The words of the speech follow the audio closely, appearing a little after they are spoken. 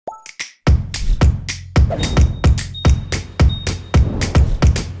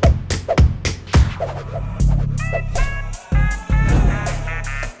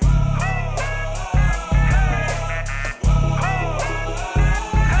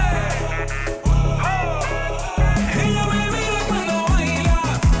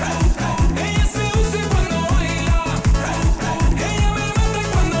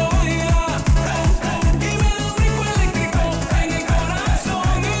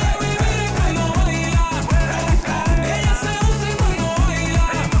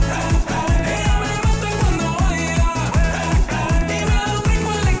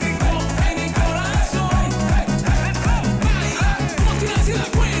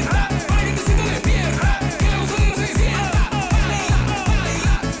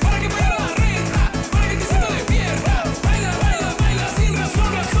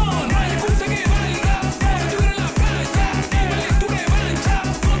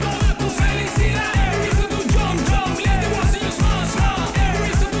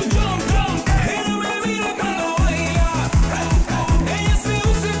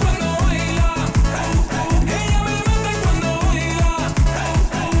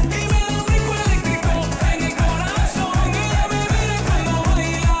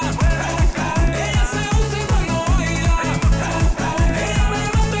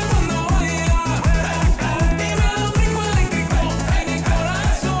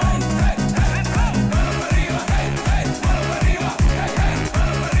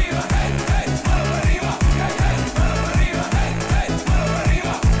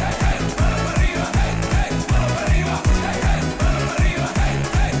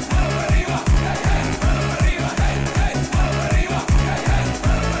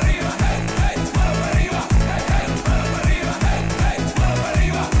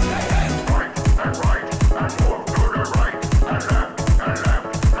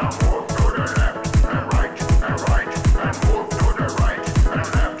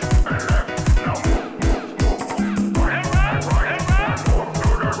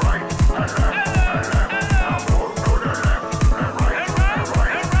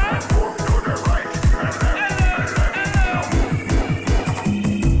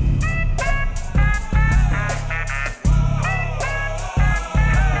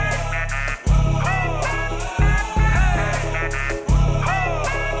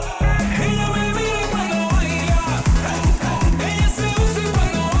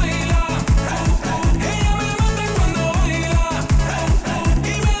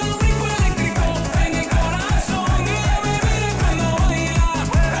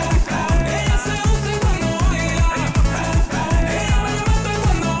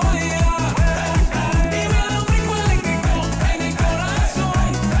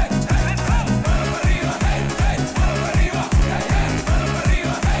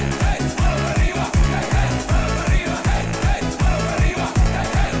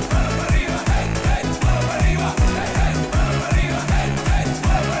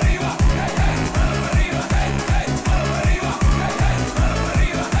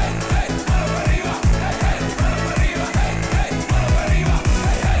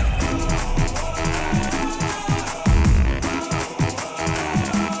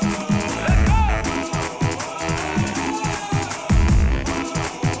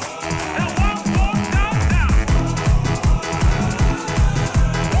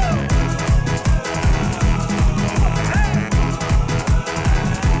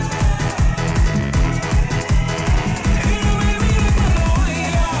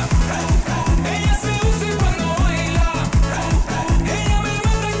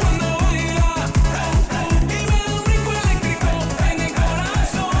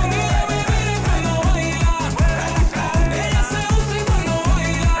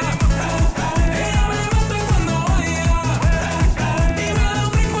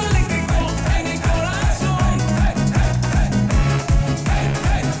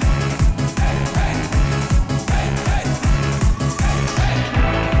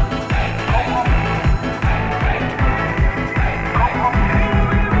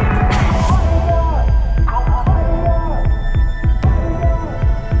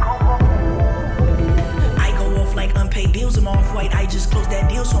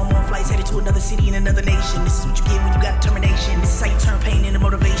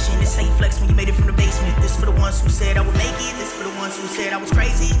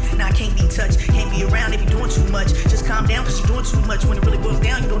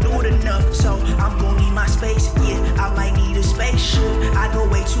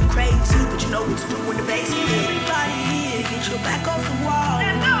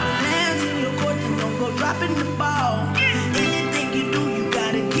dropping the ball. Anything you do, you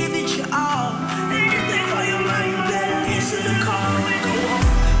gotta give it your all. And if they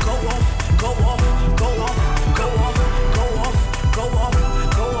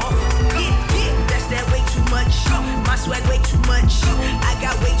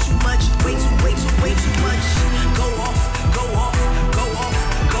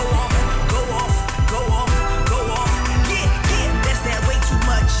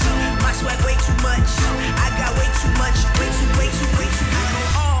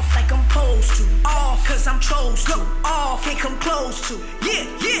chose to. Off, can't come close to. Yeah,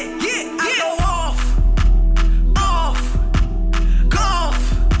 yeah, yeah, I go off, go off.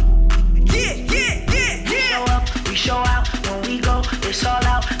 Yeah, yeah, yeah, yeah. Show up, we show out. When we go, it's all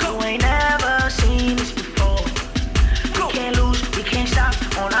out. You ain't never seen this before. We can't lose, we can't stop.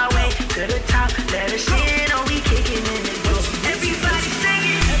 On our way to the top. Let us in, or we kicking in the door. Everybody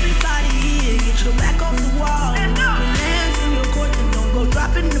singing. Everybody here, get your back off the wall. Let's go. Put hands in your court and don't go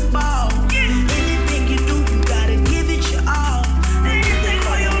dropping the ball.